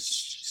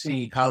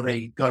see how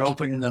they got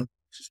open in the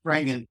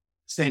spring and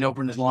stayed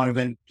open as long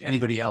as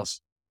anybody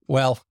else.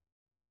 Well,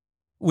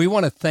 we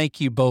want to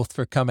thank you both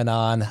for coming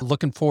on.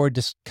 Looking forward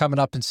to coming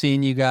up and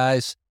seeing you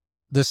guys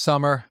this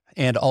summer.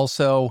 And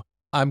also,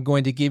 I'm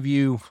going to give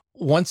you,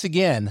 once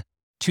again,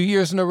 2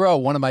 years in a row,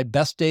 one of my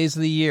best days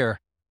of the year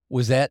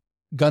was at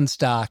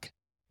Gunstock.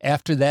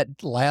 After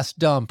that last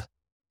dump,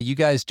 you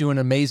guys do an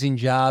amazing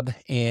job,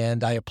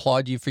 and I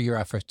applaud you for your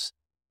efforts.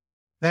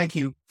 Thank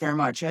you very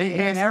much.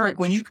 And Eric,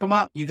 when you come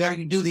up, you got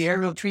to do the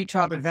aerial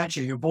treetop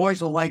adventure. Your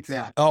boys will like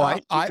that. Oh,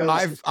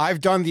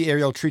 I've done the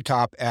aerial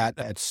treetop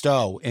at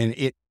Stowe, and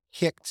it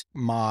kicked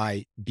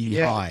my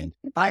behind.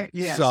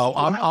 So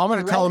I'm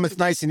going to tell them it's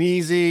nice and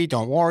easy.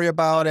 Don't worry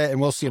about it, and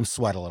we'll see them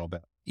sweat a little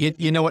bit.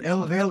 You know what?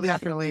 They'll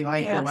definitely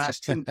like the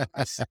last 2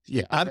 months.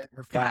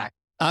 Yeah,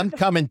 I'm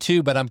coming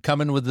too, but I'm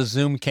coming with the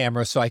Zoom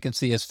camera so I can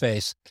see his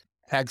face.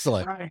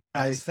 Excellent. All right,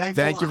 guys.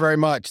 Thank you very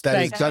much.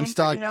 That is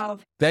Gunstock.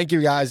 Thank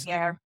you, guys.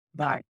 Yeah.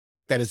 Bye.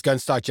 That is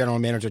Gunstock General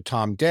Manager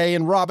Tom Day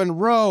and Robin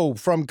Rowe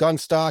from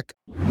Gunstock.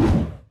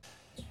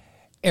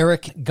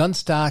 Eric,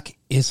 Gunstock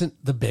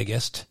isn't the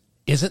biggest,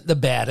 isn't the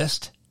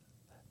baddest,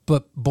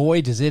 but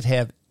boy, does it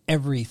have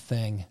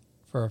everything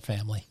for a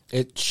family.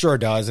 It sure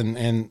does.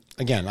 And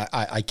again,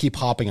 I keep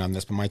hopping on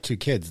this, but my 2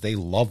 kids, they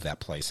love that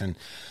place. And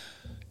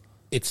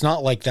it's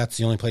not like that's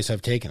the only place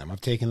I've taken them.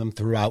 I've taken them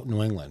throughout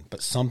New England,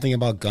 but something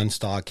about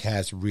Gunstock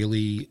has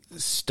really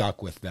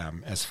stuck with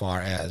them as far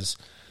as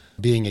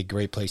being a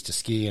great place to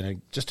ski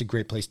and just a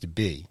great place to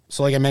be.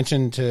 So like I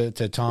mentioned to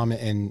Tom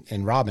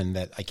and Robin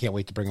that I can't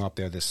wait to bring them up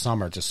there this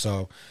summer just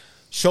so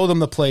show them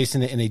the place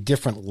in a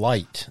different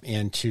light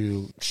and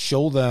to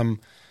show them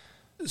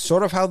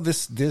sort of how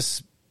this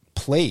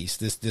place,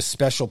 this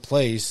special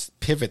place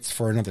pivots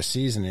for another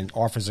season and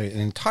offers an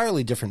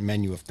entirely different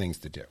menu of things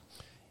to do.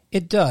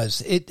 It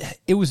does.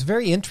 It was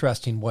very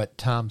interesting what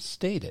Tom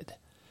stated.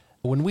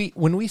 When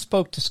we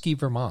spoke to Ski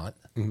Vermont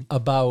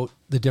about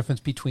the difference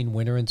between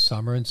winter and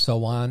summer and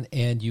so on,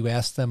 and you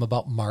asked them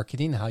about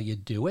marketing, how you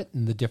do it,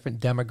 and the different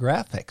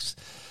demographics,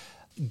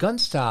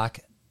 Gunstock,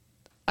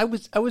 I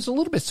was a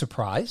little bit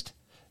surprised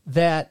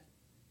that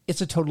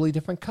it's a totally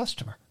different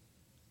customer.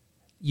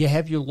 You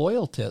have your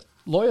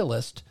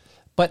loyalist,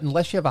 but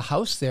unless you have a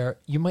house there,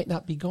 you might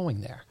not be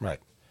going there. Right.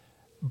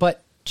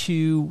 But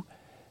to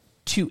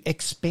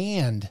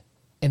expand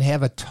and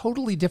have a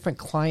totally different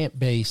client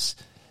base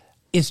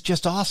is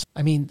just awesome.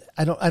 I mean,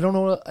 I don't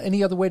know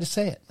any other way to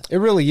say it. It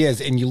really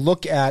is. And you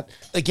look at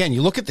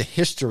the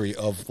history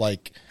of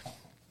like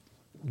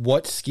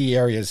what ski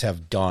areas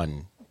have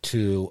done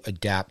to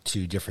adapt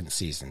to different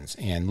seasons.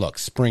 And look,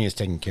 spring is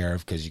taken care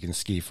of because you can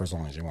ski for as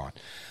long as you want.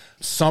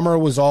 Summer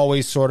was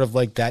always sort of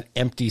like that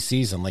empty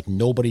season, like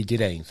nobody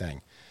did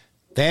anything.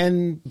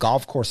 Then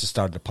golf courses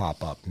started to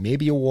pop up,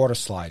 maybe a water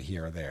slide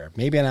here or there,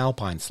 maybe an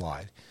alpine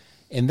slide.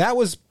 And that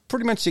was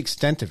pretty much the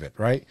extent of it,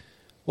 right?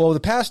 Well, the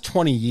past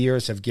 20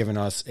 years have given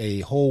us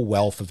a whole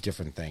wealth of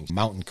different things,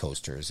 mountain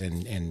coasters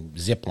and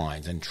zip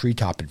lines and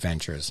treetop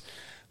adventures,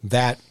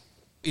 that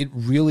it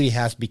really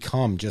has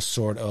become just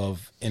sort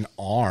of an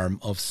arm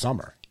of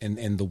summer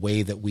in the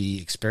way that we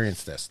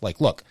experience this.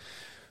 Like, look,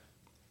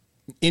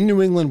 in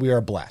New England, we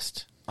are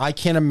blessed. I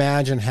can't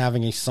imagine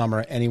having a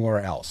summer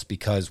anywhere else,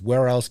 because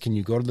where else can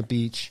you go to the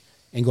beach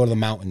and go to the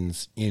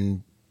mountains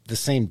in the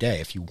same day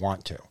if you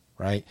want to,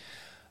 right?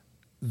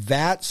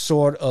 That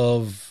sort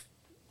of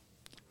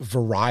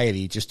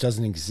variety just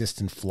doesn't exist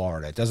in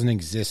Florida. It doesn't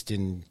exist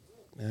in,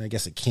 I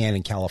guess it can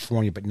in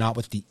California, but not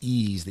with the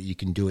ease that you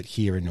can do it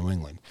here in New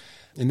England.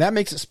 And that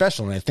makes it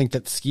special. And I think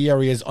that ski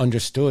areas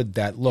understood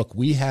that, look,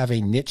 we have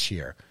a niche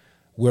here.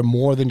 We're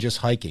more than just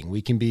hiking.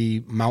 We can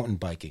be mountain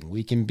biking.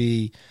 We can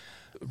be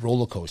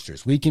roller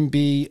coasters. We can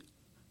be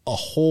a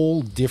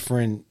whole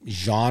different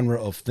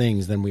genre of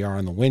things than we are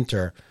in the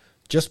winter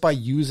just by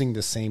using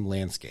the same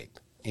landscape.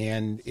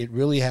 And it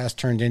really has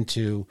turned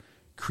into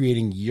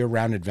creating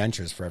year-round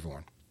adventures for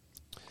everyone.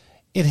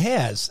 It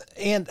has.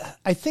 And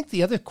I think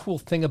the other cool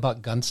thing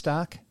about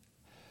Gunstock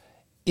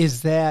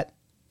is that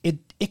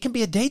it can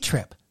be a day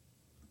trip.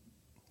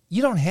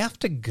 You don't have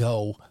to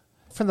go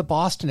from the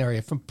Boston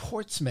area, from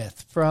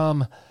Portsmouth,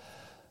 from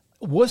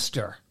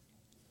Worcester.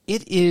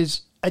 It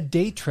is a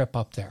day trip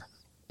up there.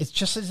 It's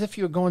just as if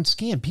you were going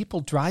skiing. People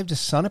drive to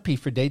Sunapee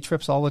for day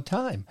trips all the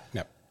time.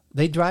 Yep.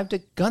 They drive to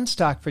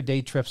Gunstock for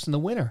day trips in the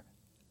winter.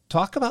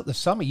 Talk about the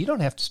summer. You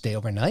don't have to stay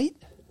overnight.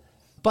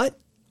 But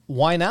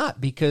why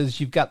not? Because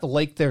you've got the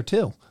lake there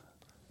too.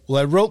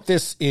 Well, I wrote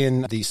this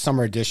in the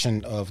summer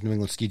edition of New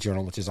England Ski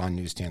Journal, which is on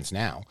newsstands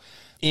now.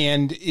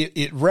 And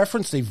it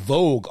referenced a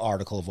Vogue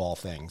article of all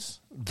things,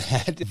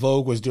 that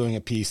Vogue was doing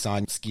a piece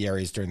on ski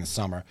areas during the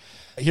summer.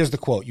 Here's the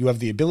quote: "You have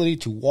the ability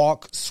to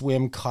walk,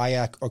 swim,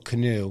 kayak, or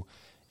canoe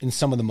in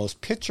some of the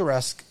most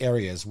picturesque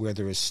areas where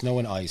there is snow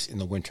and ice in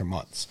the winter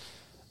months."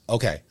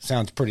 Okay,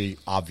 sounds pretty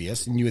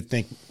obvious. And you would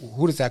think,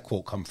 who does that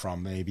quote come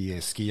from? Maybe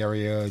a ski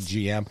area,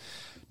 GM?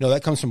 No,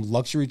 that comes from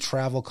luxury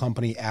travel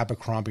company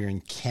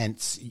Abercrombie &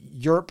 Kent's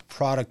Europe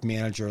product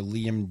manager,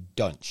 Liam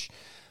Dunch.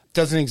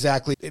 Doesn't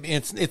exactly,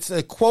 it's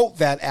a quote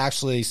that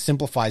actually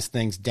simplifies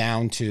things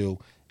down to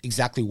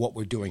exactly what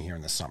we're doing here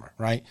in the summer,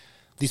 right?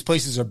 These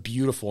places are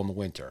beautiful in the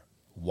winter.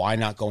 Why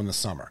not go in the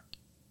summer?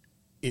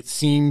 It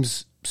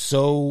seems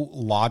so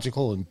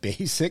logical and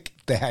basic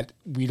that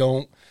we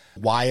don't,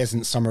 why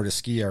isn't summer to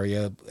ski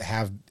area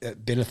have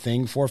been a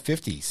thing for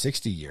 50,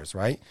 60 years,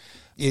 right?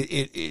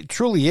 It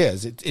truly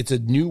is. It's a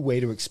new way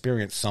to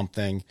experience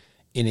something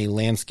in a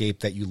landscape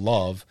that you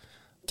love,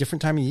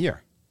 different time of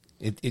year.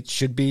 It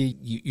should be,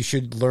 you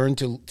should learn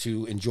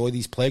to enjoy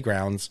these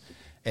playgrounds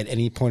at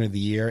any point of the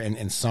year,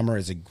 and summer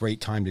is a great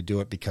time to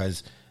do it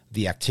because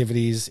the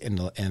activities and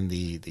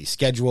the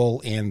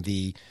schedule and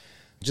the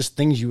just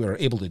things you are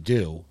able to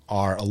do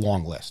are a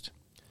long list.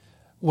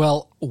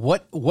 Well,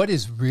 what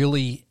is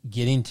really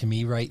getting to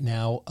me right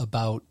now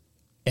about,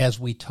 as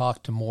we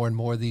talk to more and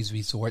more of these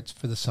resorts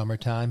for the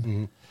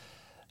summertime,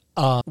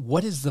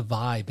 what is the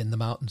vibe in the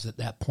mountains at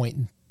that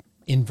point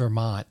in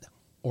Vermont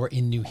or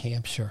in New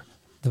Hampshire?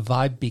 The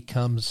vibe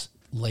becomes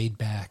laid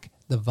back.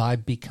 The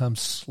vibe becomes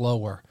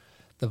slower.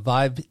 The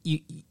vibe,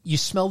 you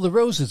smell the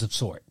roses of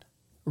sort,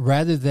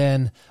 rather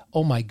than,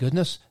 oh my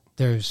goodness,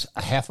 there's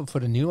a half a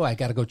foot of new, I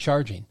got to go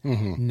charging.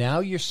 Mm-hmm. Now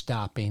you're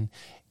stopping,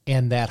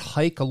 and that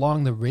hike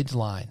along the ridge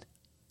line,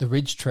 the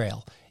ridge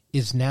trail,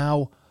 is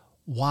now,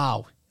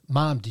 wow,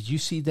 Mom, did you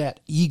see that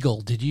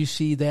eagle? Did you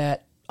see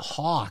that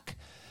hawk?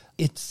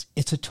 It's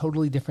a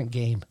totally different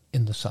game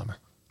in the summer.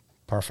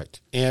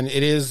 Perfect. And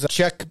it is a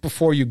check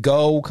before you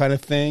go kind of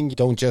thing.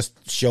 Don't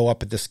just show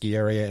up at the ski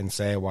area and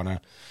say, I want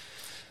to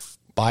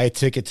buy a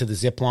ticket to the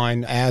zip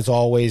line. As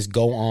always,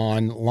 go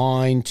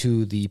online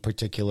to the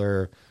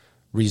particular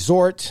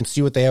resort and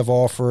see what they have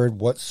offered,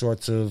 what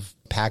sorts of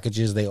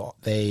packages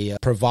they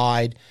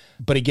provide.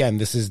 But again,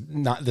 this is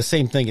not the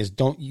same thing as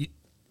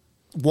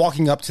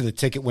walking up to the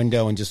ticket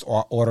window and just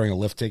ordering a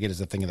lift ticket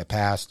is a thing of the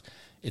past.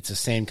 It's the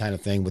same kind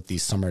of thing with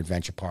these summer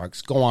adventure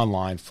parks. Go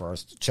online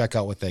first, check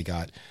out what they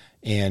got,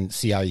 and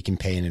see how you can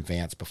pay in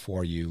advance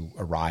before you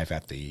arrive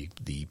at the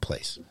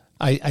place.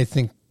 I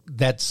think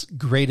that's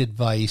great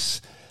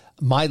advice.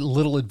 My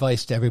little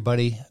advice to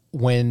everybody,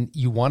 when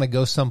you want to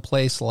go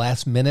someplace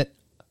last minute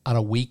on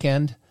a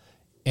weekend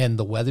and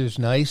the weather's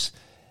nice,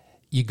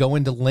 you go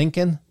into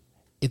Lincoln,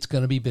 it's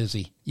going to be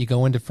busy. You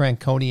go into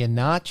Franconia and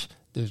Notch,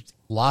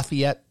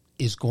 Lafayette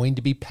is going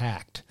to be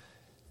packed.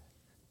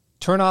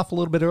 Turn off a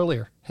little bit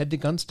earlier. Head to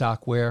Gunstock,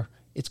 where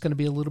it's going to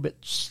be a little bit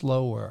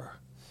slower.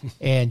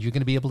 And you're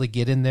going to be able to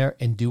get in there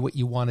and do what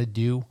you want to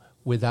do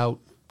without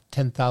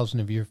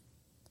 10,000 of your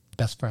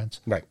best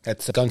friends. Right.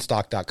 That's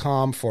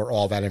gunstock.com for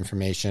all that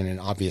information. And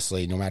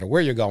obviously, no matter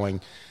where you're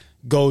going,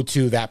 go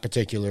to that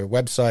particular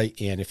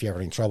website. And if you're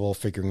having trouble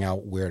figuring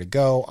out where to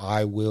go,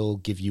 I will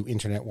give you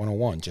Internet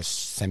 101.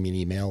 Just send me an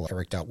email,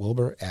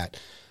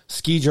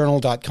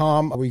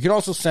 eric.wilbur@skijournal.com. Where you can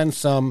also send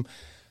some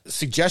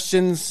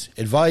suggestions,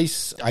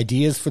 advice,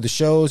 ideas for the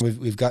shows.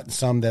 We've gotten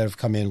some that have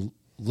come in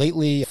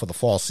lately for the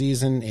fall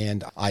season,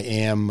 and I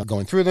am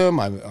going through them.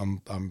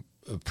 I'm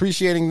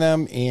appreciating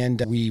them,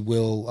 and we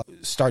will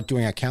start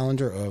doing a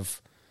calendar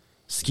of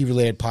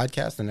ski-related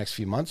podcasts the next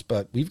few months,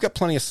 but we've got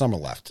plenty of summer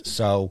left,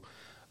 so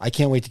I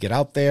can't wait to get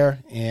out there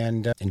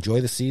and enjoy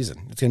the season.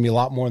 It's going to be a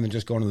lot more than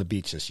just going to the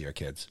beach this year,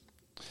 kids.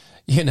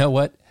 You know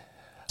what?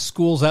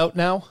 School's out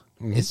now.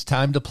 Mm-hmm. It's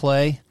time to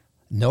play.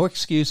 No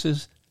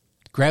excuses.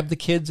 Grab the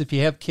kids if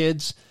you have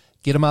kids.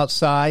 Get them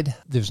outside.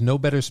 There's no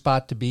better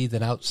spot to be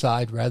than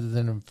outside rather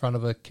than in front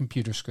of a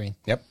computer screen.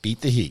 Yep,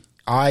 beat the heat.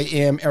 I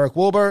am Eric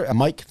Wilbur.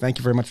 Mike, thank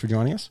you very much for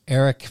joining us.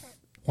 Eric,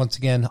 once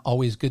again,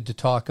 always good to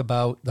talk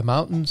about the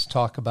mountains,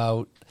 talk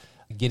about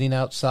getting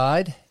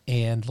outside,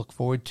 and look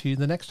forward to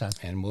the next time.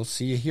 And we'll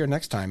see you here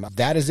next time.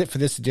 That is it for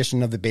this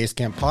edition of the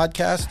Basecamp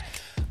Podcast.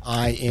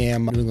 I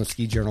am New England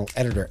Ski Journal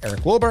editor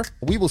Eric Wilbur.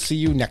 We will see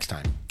you next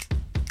time.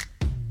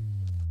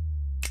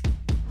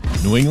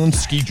 New England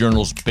Ski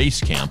Journal's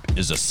Basecamp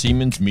is a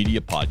Siemens Media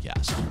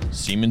podcast.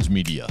 Siemens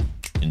Media.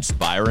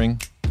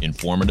 Inspiring,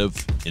 informative,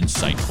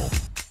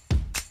 insightful.